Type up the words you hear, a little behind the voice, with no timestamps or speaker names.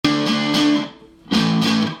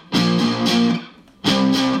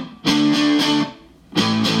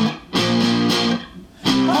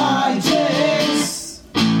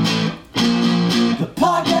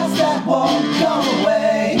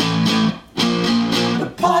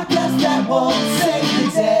won't save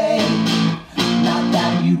the day. Not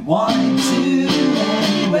that you wanted to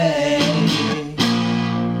anyway.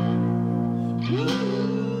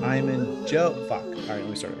 I'm in Joe. Fuck. All right, let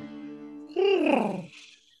me start over.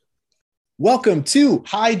 Welcome to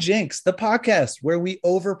Hijinks, the podcast where we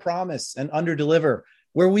overpromise and underdeliver,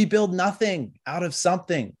 where we build nothing out of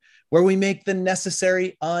something, where we make the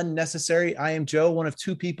necessary unnecessary. I am Joe, one of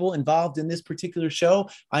two people involved in this particular show.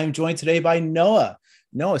 I am joined today by Noah.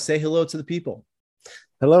 Noah, say hello to the people.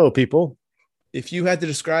 Hello, people. If you had to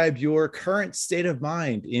describe your current state of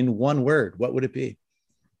mind in one word, what would it be?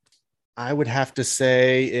 I would have to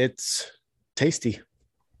say it's tasty.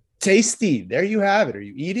 Tasty. There you have it. Are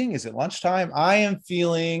you eating? Is it lunchtime? I am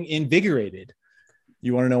feeling invigorated.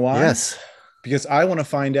 You want to know why? Yes. Because I want to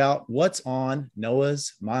find out what's on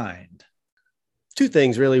Noah's mind. Two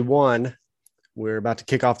things, really. One, we're about to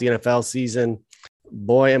kick off the NFL season.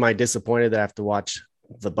 Boy, am I disappointed that I have to watch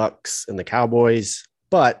the Bucks and the Cowboys,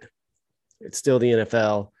 but it's still the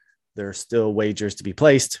NFL. There are still wagers to be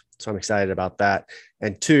placed, so I'm excited about that.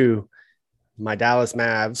 And two, my Dallas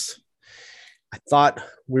Mavs. I thought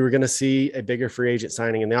we were going to see a bigger free agent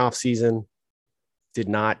signing in the offseason. Did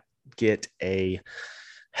not get a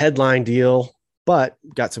headline deal, but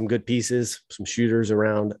got some good pieces, some shooters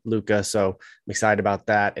around Luka. So I'm excited about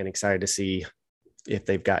that and excited to see if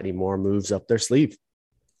they've got any more moves up their sleeve.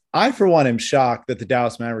 I, for one, am shocked that the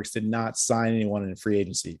Dallas Mavericks did not sign anyone in free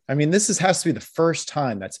agency. I mean, has to be the first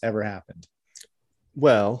time that's ever happened.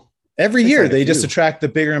 Well, every year they just attract the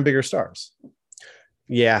bigger and bigger stars.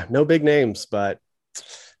 Yeah, no big names, but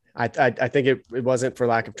I think it wasn't for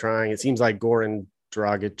lack of trying. It seems like Goran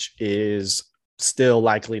Dragic is still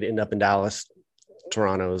likely to end up in Dallas.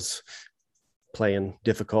 Toronto's playing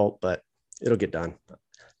difficult, but it'll get done.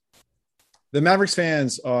 The Mavericks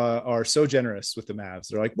fans are so generous with the Mavs.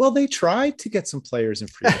 They're like, well, they tried to get some players in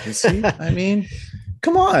free agency. I mean,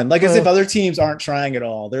 come on. Like as if other teams aren't trying at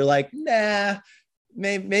all. They're like, nah,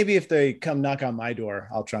 maybe if they come knock on my door,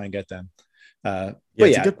 I'll try and get them.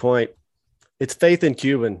 It's a good point. It's faith in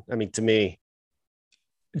Cuban. I mean, to me,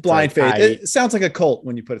 blind faith. It sounds like a cult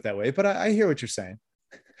when you put it that way, but I hear what you're saying.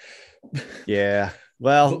 Yeah.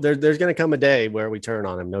 Well, there's going to come a day where we turn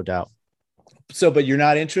on him, no doubt. So, but you're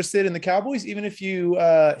not interested in the Cowboys, even if you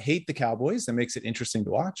hate the Cowboys, that makes it interesting to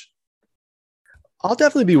watch. I'll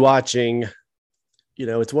definitely be watching. You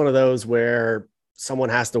know, it's one of those where someone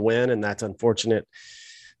has to win, and that's unfortunate.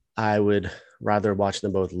 I would rather watch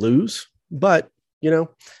them both lose. But, you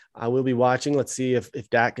know, I will be watching. Let's see if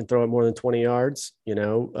Dak can throw it more than 20 yards,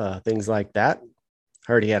 things like that.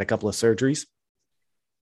 Heard he had a couple of surgeries.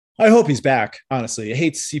 I hope he's back, honestly. I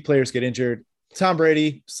hate to see players get injured. Tom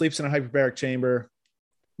Brady sleeps in a hyperbaric chamber,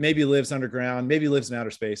 maybe lives underground, maybe lives in outer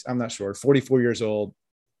space. I'm not sure. 44 years old.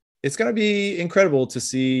 It's going to be incredible to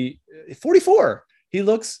see 44. He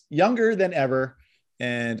looks younger than ever.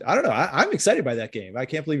 And I don't know. I'm excited by that game. I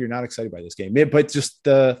can't believe you're not excited by this game, but just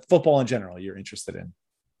the football in general you're interested in.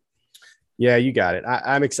 Yeah, you got it.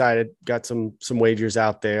 I'm excited. Got some wagers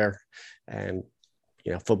out there, and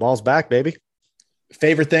football's back, baby.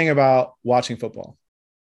 Favorite thing about watching football?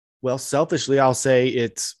 Well, selfishly, I'll say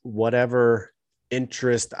it's whatever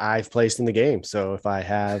interest I've placed in the game. So if I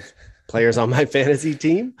have players on my fantasy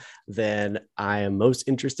team, then I am most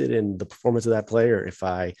interested in the performance of that player. If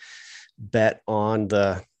I bet on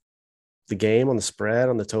the game, on the spread,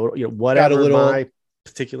 on the total, whatever my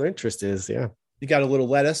particular interest is. Yeah. You got a little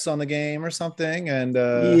lettuce on the game or something. And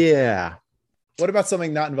yeah. What about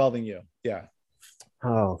something not involving you? Yeah.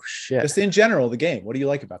 Oh shit. Just in general, the game. What do you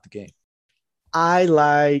like about the game? I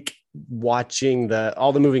like watching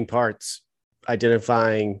all the moving parts,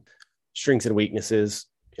 identifying strengths and weaknesses.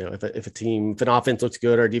 If an offense looks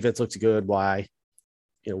good or a defense looks good, why,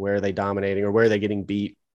 where are they dominating or where are they getting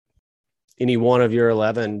beat? Any one of your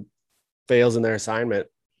 11 fails in their assignment,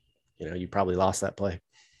 you probably lost that play.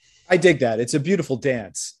 I dig that. It's a beautiful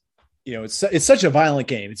dance. It's such a violent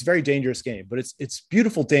game. It's a very dangerous game, but it's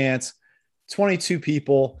beautiful dance. 22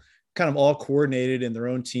 people kind of all coordinated in their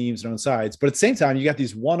own teams and own sides. But at the same time, you got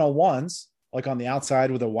these one-on-ones, like on the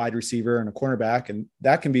outside with a wide receiver and a cornerback. And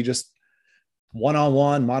that can be just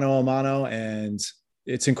one-on-one, mano-a-mano. And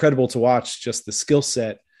it's incredible to watch just the skill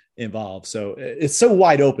set involved. So it's so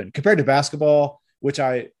wide open compared to basketball, which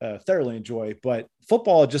I thoroughly enjoy. But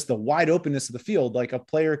football, just the wide openness of the field, like a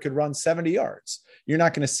player could run 70 yards. You're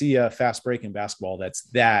not going to see a fast break in basketball that's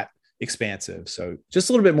that expansive. So just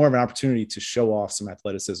a little bit more of an opportunity to show off some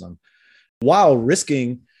athleticism while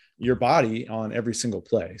risking your body on every single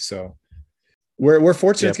play. So we're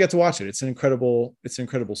fortunate to get to watch it. It's an incredible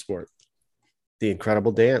sport. The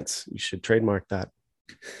incredible dance. You should trademark that.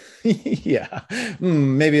 Yeah.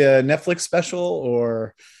 Maybe a Netflix special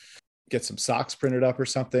or get some socks printed up or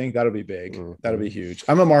something. That'll be big. That'll be huge.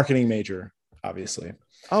 I'm a marketing major, obviously.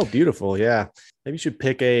 Oh, beautiful. Yeah. Maybe you should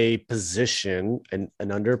pick a position, an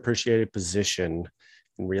underappreciated position,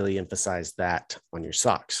 and really emphasize that on your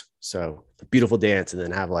socks. So the beautiful dance, and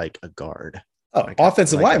then have like a guard. Oh, like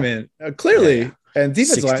offensive lineman, clearly. Yeah. And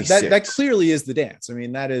defensive line, that clearly is the dance. I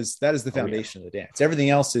mean, that is the foundation of the dance. Everything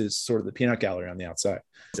else is sort of the peanut gallery on the outside.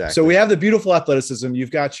 Exactly. So we have the beautiful athleticism.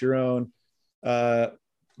 You've got your own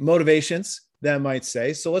motivations, that might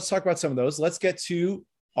say. So let's talk about some of those. Let's get to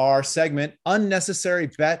our segment, Unnecessary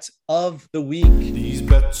Bet of the Week. These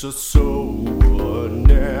bets are so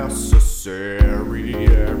unnecessary.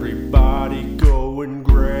 Everybody go and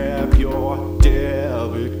grab your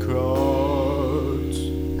debit cards.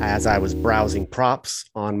 As I was browsing props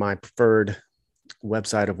on my preferred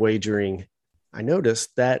website of wagering, I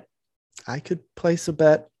noticed that I could place a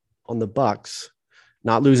bet on the Bucks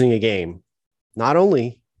not losing a game, not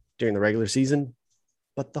only during the regular season,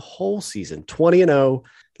 but the whole season. 20-0,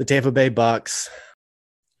 the Tampa Bay Bucks.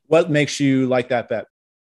 What makes you like that bet?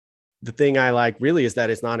 The thing I like really is that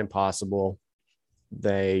it's not impossible.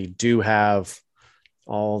 They do have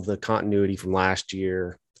all the continuity from last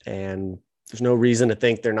year, and there's no reason to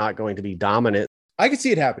think they're not going to be dominant. I could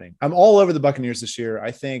see it happening. I'm all over the Buccaneers this year.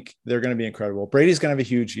 I think they're going to be incredible. Brady's going to have a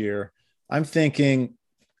huge year. I'm thinking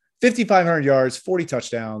 5,500 yards, 40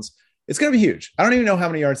 touchdowns. It's going to be huge. I don't even know how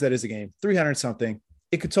many yards that is a game. 300 something.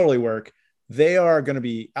 It could totally work. They are going to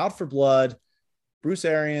be out for blood. Bruce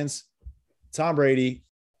Arians, Tom Brady.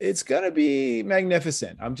 It's going to be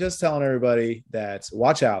magnificent. I'm just telling everybody that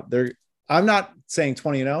watch out. I'm not saying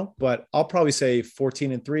 20-0, but I'll probably say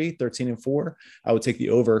 14-3, 13-4. I would take the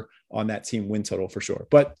over on that team win total for sure.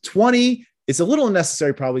 But 20, it's a little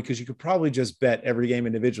unnecessary probably because you could probably just bet every game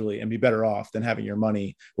individually and be better off than having your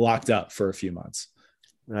money locked up for a few months.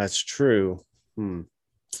 That's true.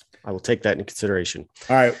 I will take that into consideration.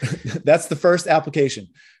 All right. That's the first application.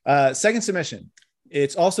 Second submission.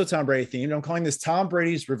 It's also Tom Brady themed. I'm calling this Tom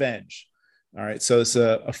Brady's Revenge. All right. So it's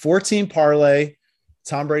a 14 parlay,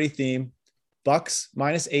 Tom Brady theme. Bucks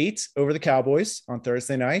 -8 over the Cowboys on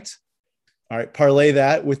Thursday night. All right. Parlay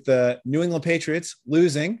that with the New England Patriots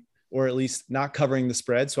losing, or at least not covering the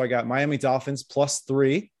spread. So I got Miami Dolphins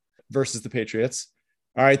 +3 versus the Patriots.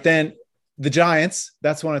 All right. Then the Giants,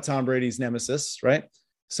 that's one of Tom Brady's nemesis, right?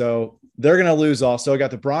 So they're going to lose also. I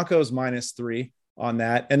got the Broncos -3 on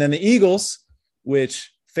that. And then the Eagles,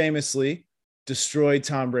 which famously destroyed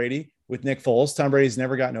Tom Brady with Nick Foles. Tom Brady's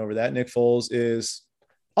never gotten over that. Nick Foles is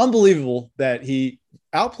unbelievable that he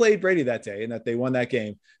outplayed Brady that day and that they won that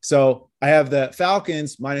game. So I have the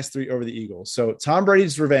Falcons -3 over the Eagles. So Tom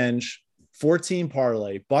Brady's Revenge, 14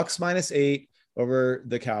 parlay, Bucks -8 over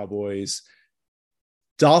the Cowboys,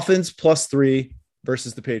 Dolphins +3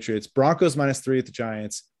 versus the Patriots, Broncos -3 at the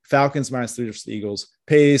Giants, Falcons -3 versus the Eagles,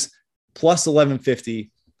 pays +1150.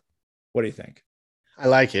 What do you think? I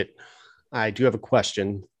like it. I do have a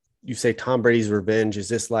question. You say Tom Brady's revenge. Is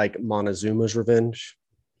this like Montezuma's revenge?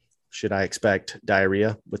 Should I expect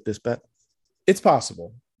diarrhea with this bet? It's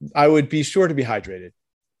possible. I would be sure to be hydrated.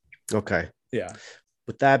 Okay. Yeah.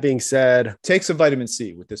 With that being said, take some vitamin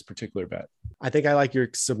C with this particular bet. I think I like your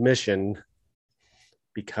submission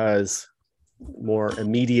because more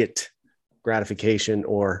immediate gratification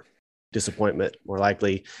or disappointment, more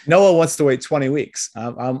likely. Noah wants to wait 20 weeks.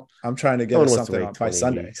 I'm trying to get us something on by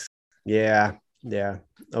Sunday. Weeks. Yeah.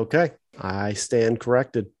 Okay. I stand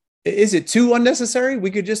corrected. Is it too unnecessary?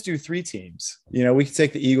 We could just do 3 teams. We could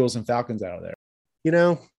take the Eagles and Falcons out of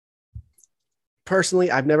there.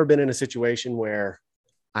 Personally, I've never been in a situation where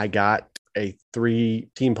I got a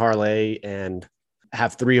 3-team parlay and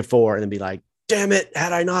have 3 or 4 and then be like, damn it,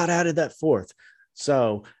 had I not added that 4th.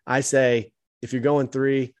 So I say, if you're going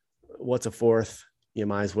 3, what's a 4th? You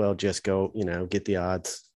might as well just go, get the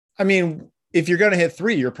odds. I mean, if you're going to hit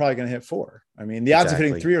 3, you're probably going to hit 4. I mean, the odds of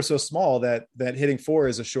hitting 3 are so small that hitting 4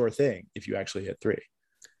 is a sure thing if you actually hit 3.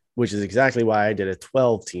 Which is exactly why I did a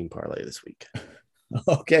 12-team parlay this week.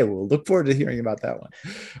 Okay, we'll look forward to hearing about that one.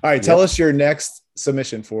 All right, tell us your next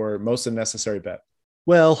submission for most unnecessary bet.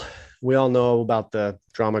 Well, we all know about the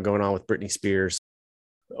drama going on with Britney Spears.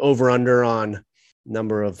 Over/under on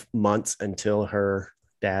number of months until her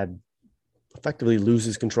dad effectively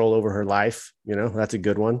loses control over her life. That's a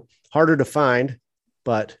good one. Harder to find,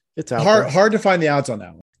 but it's out there. Hard to find the odds on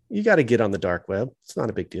that one. You got to get on the dark web. It's not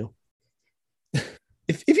a big deal.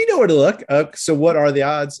 If you know where to look. So what are the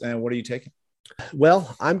odds and what are you taking?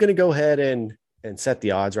 Well, I'm going to go ahead and set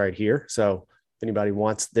the odds right here. So if anybody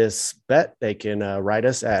wants this bet, they can write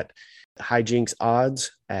us at hijinksodds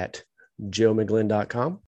at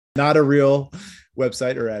JoeMcGlynn.com. Not a real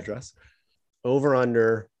website or address. Over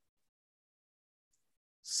under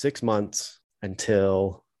 6 months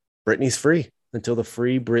until Britney's free, until the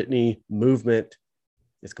Free Britney movement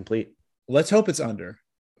is complete. Let's hope it's under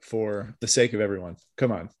for the sake of everyone.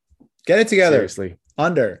 Come on. Get it together. Seriously.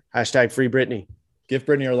 Under. Hashtag Free Britney. Give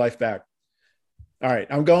Britney her life back. All right.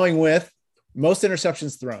 I'm going with most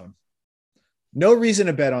interceptions thrown. No reason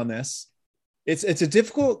to bet on this. It's a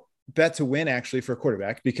difficult bet to win, actually, for a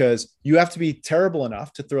quarterback, because you have to be terrible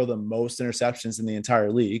enough to throw the most interceptions in the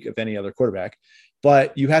entire league of any other quarterback.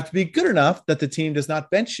 But you have to be good enough that the team does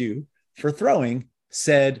not bench you for throwing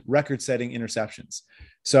said record-setting interceptions.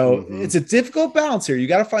 So it's a difficult balance here. You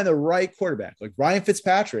got to find the right quarterback. Like Ryan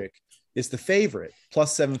Fitzpatrick is the favorite,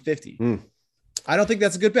 plus 750. I don't think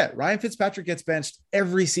that's a good bet. Ryan Fitzpatrick gets benched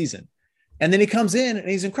every season. And then he comes in and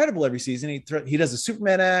he's incredible every season. He does a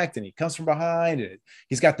Superman act and he comes from behind. And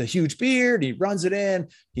he's got the huge beard. He runs it in.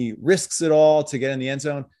 He risks it all to get in the end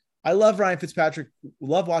zone. I love Ryan Fitzpatrick.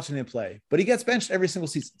 Love watching him play. But he gets benched every single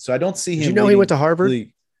season. So I don't see him. Did you know he went to Harvard?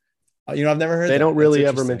 I've never heard They that. don't really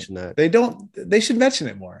That's ever mention that. They don't. They should mention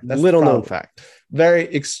it more. That's Little known fact.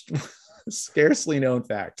 Very scarcely known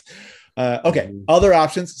fact. Okay. Other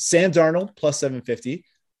options. Sam Darnold, plus 750.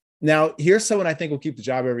 Now, here's someone I think will keep the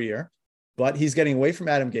job every year. But he's getting away from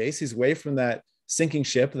Adam Gase. He's away from that sinking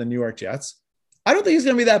ship of the New York Jets. I don't think he's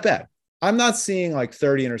going to be that bad. I'm not seeing like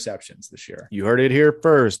 30 interceptions this year. You heard it here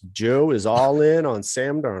first. Joe is all in on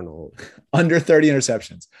Sam Darnold. Under 30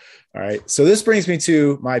 interceptions. All right. So this brings me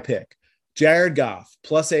to my pick. Jared Goff,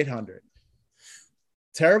 plus 800.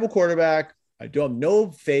 Terrible quarterback. I don't have no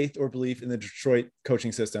faith or belief in the Detroit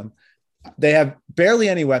coaching system. They have barely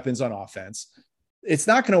any weapons on offense. It's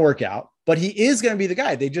not going to work out, but he is going to be the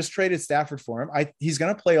guy. They just traded Stafford for him. He's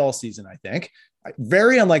going to play all season, I think.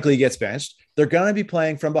 Very unlikely he gets benched. They're going to be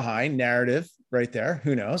playing from behind. Narrative right there.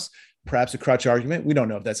 Who knows? Perhaps a crutch argument. We don't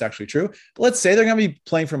know if that's actually true. But let's say they're going to be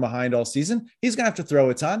playing from behind all season. He's going to have to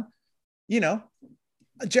throw a ton.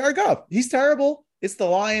 Jared Goff, he's terrible. It's the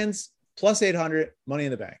Lions, plus 800, money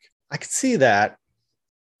in the bank. I could see that.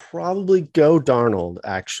 Probably go Darnold,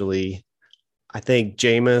 actually. I think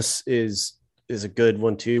Jameis is a good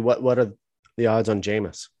one too. What are the odds on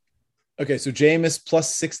Jameis? Okay, so Jameis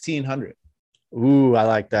plus 1,600. Ooh, I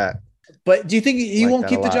like that. But do you think he Like won't that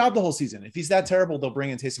keep a the lot. job the whole season? If he's that terrible, they'll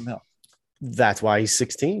bring in Taysom Hill. That's why he's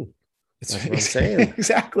 16. That's what I'm saying.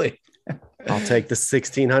 Exactly. I'll take the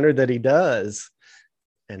 1,600 that he does.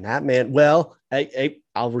 And that man, well,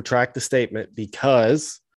 I'll retract the statement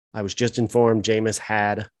because I was just informed Jameis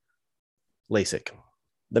had LASIK.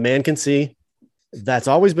 The man can see. That's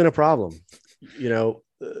always been a problem.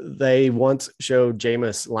 They once showed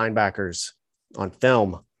Jameis linebackers on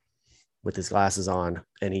film with his glasses on,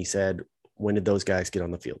 and he said, when did those guys get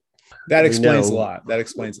on the field? That explains a know- lot. That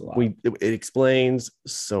explains a lot. It explains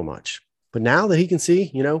so much. But now that he can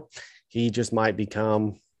see, he just might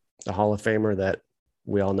become the Hall of Famer that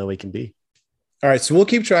we all know he can be. All right, so we'll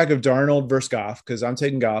keep track of Darnold versus Goff because I'm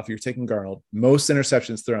taking Goff. You're taking Darnold. Most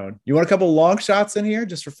interceptions thrown. You want a couple long shots in here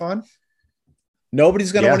just for fun?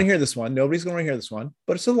 Nobody's going to want to hear this one. Nobody's going to hear this one,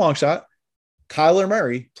 but it's a long shot. Kyler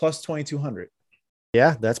Murray, plus 2,200.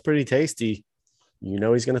 Yeah, that's pretty tasty. He's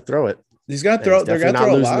going to throw it. He's going to throw. They're going to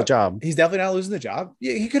throw a lot. The job. He's definitely not losing the job.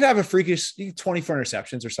 Yeah, he could have a freakish 24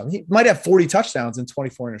 interceptions or something. He might have 40 touchdowns and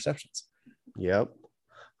 24 interceptions. Yep.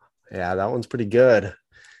 Yeah, that one's pretty good.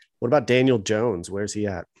 What about Daniel Jones? Where's he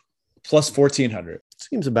at? Plus 1,400.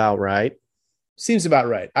 Seems about right. Seems about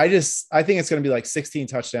right. I think it's going to be like 16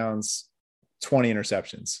 touchdowns, 20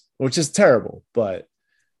 interceptions, which is terrible, but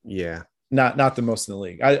yeah, not the most in the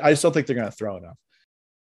league. I just don't think they're going to throw enough.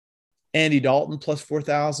 Andy Dalton plus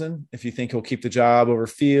 4,000. If you think he'll keep the job over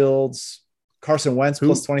Fields. Carson Wentz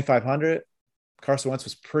plus 2,500. Carson Wentz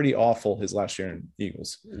was pretty awful his last year in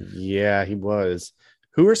Eagles. Yeah, he was.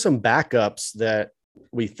 Who are some backups that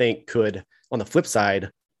we think could, on the flip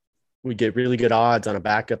side, we get really good odds on a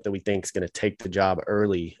backup that we think is going to take the job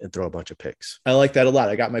early and throw a bunch of picks? I like that a lot.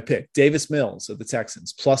 I got my pick. Davis Mills of the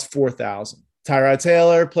Texans, plus 4,000. Tyrod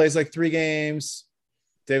Taylor plays like 3 games.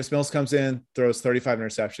 Davis Mills comes in, throws 35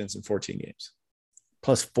 interceptions in 14 games.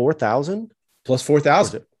 Plus 4,000? Plus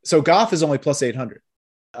 4,000. So Goff is only plus 800.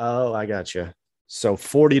 Oh, I got you. So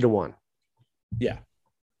 40-1. Yeah.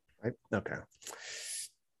 Right? Okay.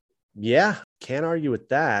 Yeah, can't argue with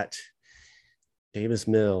that. Davis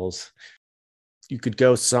Mills. You could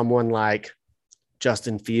go someone like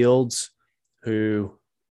Justin Fields, who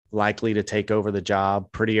likely to take over the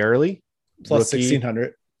job pretty early. Plus Rookie.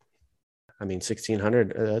 1,600. I mean,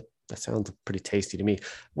 1,600, that sounds pretty tasty to me.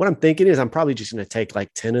 What I'm thinking is I'm probably just going to take like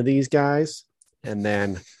 10 of these guys and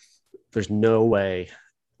then There's no way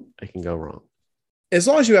I can go wrong. As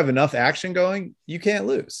long as you have enough action going, you can't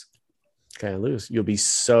lose. Can't lose. You'll be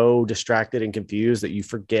so distracted and confused that you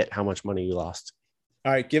forget how much money you lost.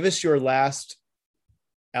 All right, give us your last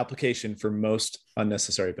application for most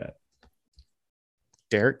unnecessary bet.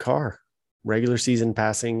 Derek Carr, regular season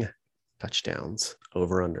passing touchdowns,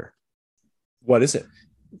 over under. What is it?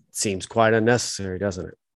 Seems quite unnecessary, doesn't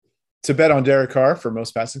it? To bet on Derek Carr for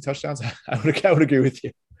most passing touchdowns? I would agree with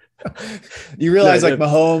you. You realize like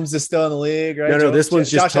Mahomes is still in the league, right? No, this one's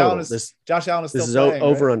just total. Josh Allen is still this is playing,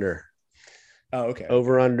 over right? under. Oh, okay.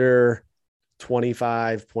 Over under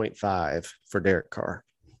 25.5 for Derek Carr.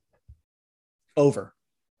 Over.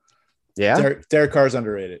 Yeah. Derek Carr's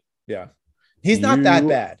underrated. Yeah. He's not that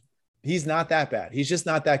bad. He's not that bad. He's just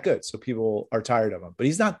not that good. So people are tired of him, but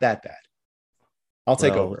he's not that bad. I'll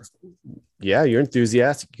take over. Yeah, you're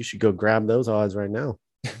enthusiastic. You should go grab those odds right now.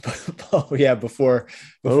 Oh yeah, before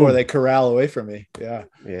they corral away from me. Yeah.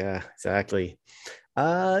 Yeah, exactly.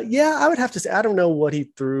 Yeah, I would have to say, I don't know what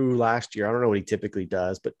he threw last year. I don't know what he typically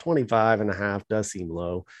does, but 25.5 does seem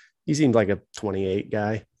low. He seems like a 28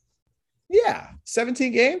 guy. Yeah.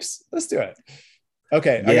 17 games. Let's do it.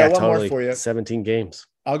 Okay. I got one more for you. 17 games.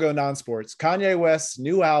 I'll go non-sports. Kanye West's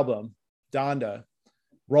new album, Donda,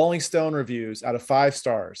 Rolling Stone reviews out of 5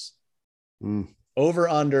 stars. Over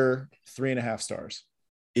under 3.5 stars.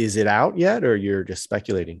 Is it out yet, or you're just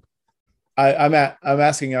speculating? I'm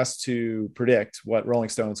asking us to predict what Rolling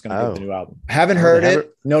Stone is going to give the new album. Haven't heard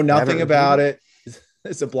it. Know nothing about it.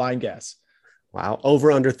 It's a blind guess. Wow.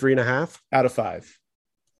 Over under 3.5 out of 5.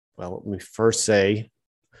 Well, let me first say,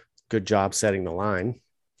 good job setting the line,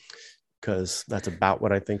 because that's about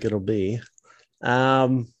what I think it'll be.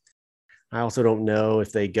 I also don't know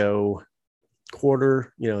if they go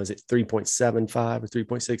quarter, is it 3.75 or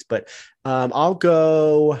 3.6, but I'll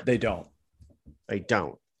go. They don't.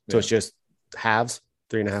 So it's just halves,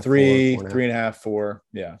 3.5, 3.5, 4.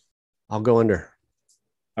 Yeah. I'll go under.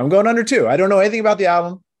 I'm going under too. I don't know anything about the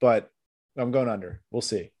album, but I'm going under. We'll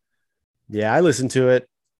see. Yeah. I listened to it.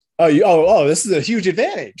 Oh, this is a huge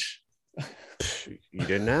advantage. You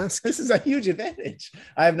didn't ask. This is a huge advantage.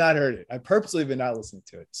 I have not heard it. I purposely been not listening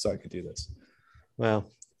to it so I could do this. Well,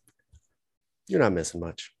 you're not missing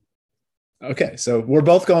much. Okay, so we're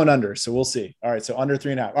both going under, so we'll see. All right, so under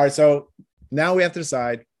 3.5. All right, so now we have to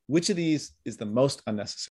decide which of these is the most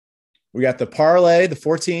unnecessary. We got the parlay, the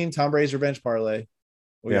 14 Tom Brady's revenge parlay.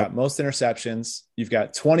 We got most interceptions. You've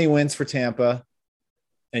got 20 wins for Tampa,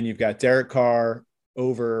 and you've got Derek Carr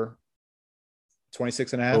over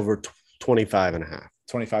 26.5. Over 25.5.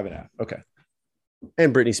 25.5. Okay.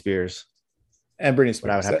 And Britney Spears. But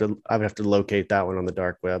I would have to locate that one on the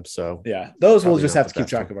dark web. So yeah, those we'll just have to keep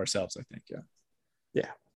track of ourselves, I think. Yeah.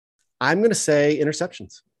 I'm going to say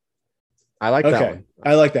interceptions. I like that one.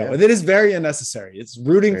 I like that one. It is very unnecessary. It's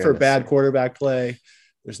rooting for bad quarterback play.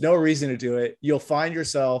 There's no reason to do it. You'll find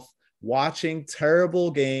yourself watching terrible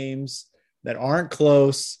games that aren't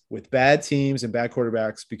close with bad teams and bad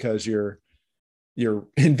quarterbacks because you're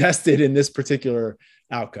invested in this particular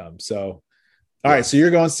outcome. So, all right. So you're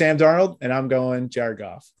going Sam Darnold and I'm going Jared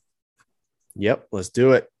Goff. Yep. Let's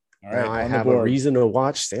do it. All right. Now I have a reason to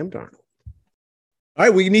watch Sam Darnold. All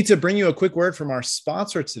right. We need to bring you a quick word from our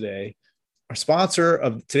sponsor today. Our sponsor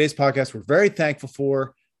of today's podcast, we're very thankful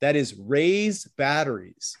for. That is Raise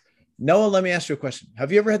Batteries. Noah, let me ask you a question.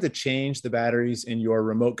 Have you ever had to change the batteries in your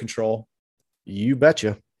remote control? You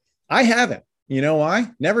betcha. I haven't. You know why?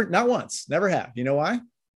 Not once. Never have. You know why?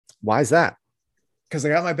 Why is that? Because I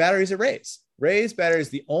got my batteries at Raise. Raise Batteries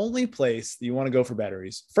is the only place that you want to go for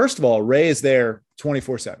batteries. First of all, Ray is there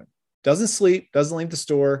 24/7. Doesn't sleep, doesn't leave the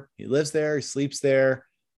store. He lives there. He sleeps there.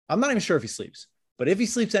 I'm not even sure if he sleeps, but if he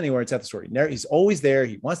sleeps anywhere, it's at the store. He's always there.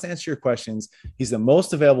 He wants to answer your questions. He's the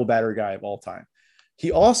most available battery guy of all time.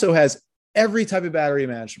 He also has every type of battery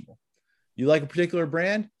imaginable. You like a particular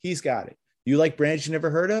brand? He's got it. You like brands you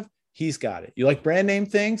never heard of? He's got it. You like brand name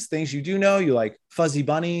things you do know, you like fuzzy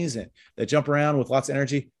bunnies and that jump around with lots of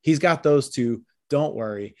energy. He's got those too. Don't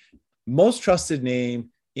worry. Most trusted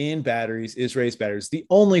name in batteries is Raise Batteries, the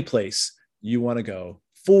only place you want to go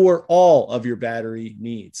for all of your battery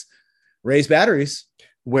needs. Raise Batteries,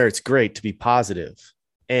 where it's great to be positive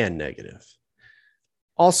and negative.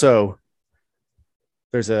 Also,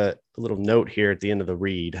 there's a little note here at the end of the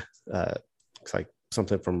read. Looks like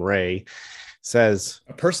something from Ray. Says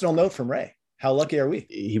a personal note from Ray. How lucky are we?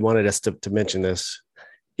 He wanted us to mention this.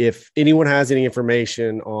 If anyone has any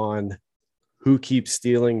information on who keeps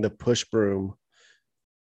stealing the push broom,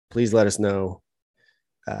 please let us know.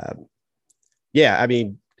 Yeah, I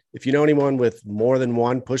mean, if you know anyone with more than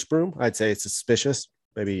one push broom, I'd say it's suspicious.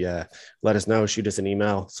 maybe let us know. Shoot us an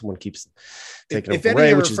email. Someone keeps taking If them any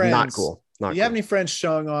Ray, of which your is friends- not cool. Not Do you have any friends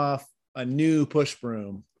showing off a new push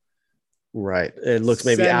broom? Right. It looks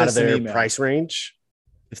maybe Send out of us an their email. price range.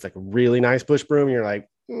 It's like a really nice push broom. You're like,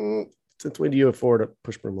 since when do you afford a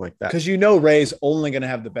push broom like that? Because Ray's only going to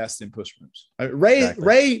have the best in push brooms. Exactly.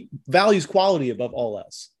 Ray values quality above all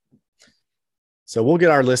else. So we'll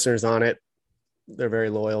get our listeners on it. They're very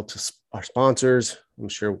loyal to our sponsors. I'm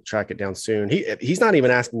sure we'll track it down soon. He's not even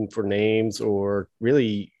asking for names or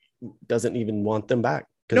really doesn't even want them back.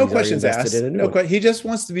 No questions asked. He just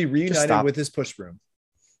wants to be reunited with his push broom.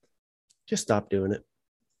 Just stop doing it.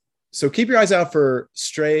 So keep your eyes out for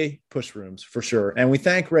stray push brooms for sure. And we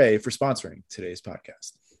thank Ray for sponsoring today's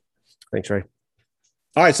podcast. Thanks, Ray.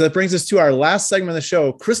 All right. So that brings us to our last segment of the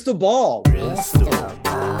show, Crystal Ball.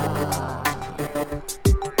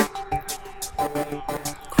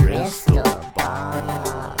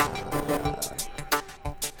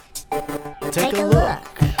 Take a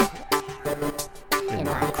look in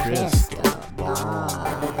my crystal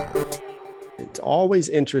ball. It's always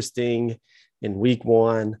interesting in week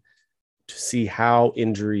one to see how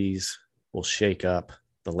injuries will shake up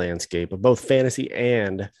the landscape of both fantasy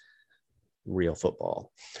and real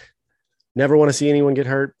football. Never want to see anyone get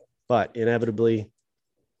hurt, but inevitably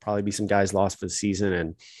probably be some guys lost for the season.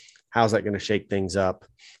 And how's that going to shake things up?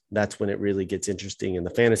 That's when it really gets interesting in the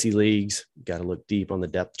fantasy leagues. Got to look deep on the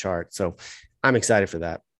depth chart. So I'm excited for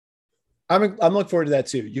that. I'm looking forward to that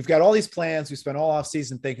too. You've got all these plans we spent all off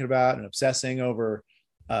season thinking about and obsessing over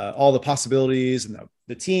all the possibilities and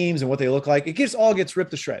the teams and what they look like. It all gets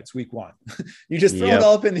ripped to shreds week one. You just throw it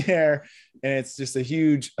all up in the air and it's just a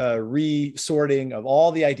huge resorting of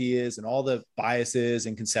all the ideas and all the biases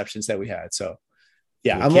and conceptions that we had. So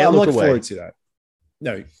yeah, I'm looking forward to that.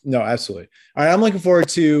 No, absolutely. All right. I'm looking forward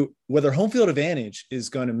to whether home field advantage is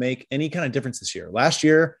going to make any kind of difference this year. Last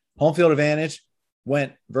year, home field advantage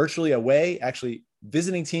went virtually away. Actually,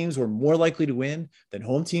 visiting teams were more likely to win than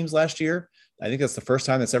home teams last year. I think that's the first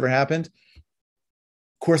time that's ever happened.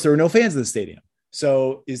 Of course, there were no fans in the stadium.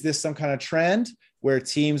 So is this some kind of trend where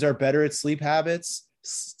teams are better at sleep habits?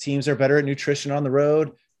 Teams are better at nutrition on the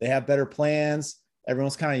road. They have better plans.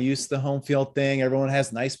 Everyone's kind of used to the home field thing. Everyone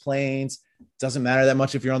has nice planes. Doesn't matter that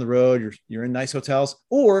much if you're on the road, you're in nice hotels,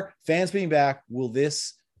 or fans being back. Will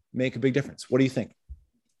this make a big difference? What do you think?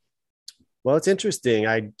 Well, it's interesting.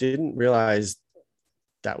 I didn't realize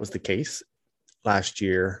that was the case last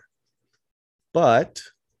year, but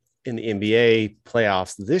in the NBA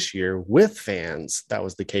playoffs this year with fans, that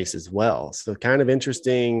was the case as well. So kind of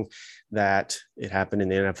interesting that it happened in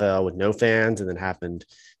the NFL with no fans and then happened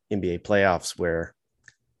NBA playoffs where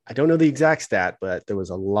I don't know the exact stat, but there was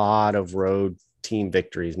a lot of road team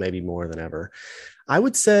victories, maybe more than ever. I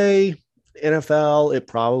would say NFL, it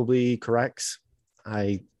probably corrects.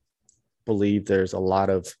 I believe there's a lot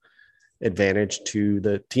of advantage to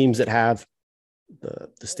the teams that have the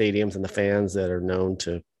stadiums and the fans that are known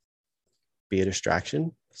to be a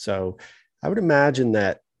distraction. So I would imagine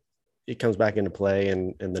that it comes back into play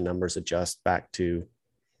and the numbers adjust back to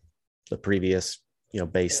the previous,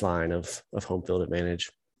 baseline of home field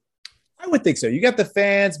advantage. I would think so. You got the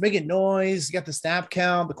fans making noise. You got the snap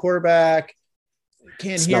count, the quarterback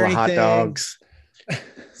can't smell hear anything. Hot dogs.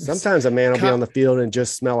 Sometimes a man will be on the field and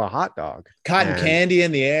just smell a hot dog. Cotton candy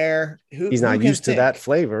in the air. He's not used to that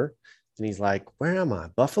flavor. And he's like, where am I?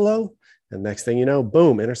 Buffalo? And next thing you know,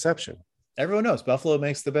 boom, interception. Everyone knows Buffalo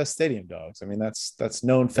makes the best stadium dogs. I mean, that's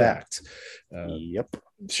known fact. Yep.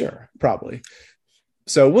 Sure. Probably.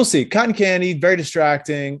 So we'll see. Cotton candy, very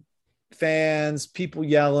distracting. Fans, people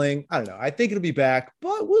yelling. I don't know. I think it'll be back,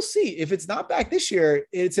 but we'll see. If it's not back this year,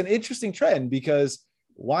 it's an interesting trend because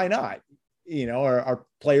why not? Our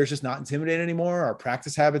players just not intimidated anymore. Our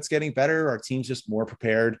practice habits getting better. Our team's just more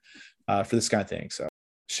prepared for this kind of thing. So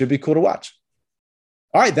should be cool to watch.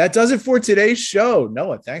 All right. That does it for today's show.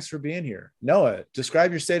 Noah, thanks for being here. Noah,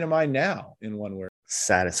 describe your state of mind now in one word.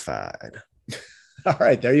 Satisfied. All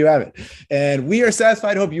right. There you have it. And we are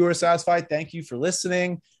satisfied. Hope you are satisfied. Thank you for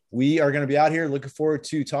listening. We are going to be out here. Looking forward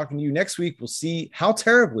to talking to you next week. We'll see how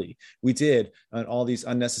terribly we did on all these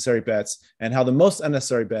unnecessary bets and how the most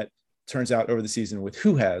unnecessary bet turns out over the season with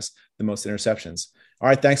who has the most interceptions. All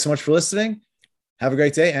right. Thanks so much for listening. Have a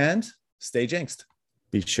great day and stay jinxed.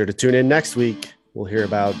 Be sure to tune in next week. We'll hear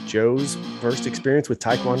about Joe's first experience with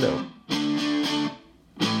Taekwondo.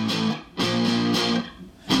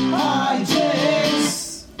 Hi,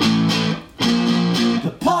 Jinx.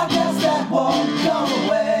 The podcast that won't go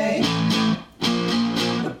away.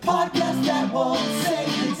 The podcast that won't say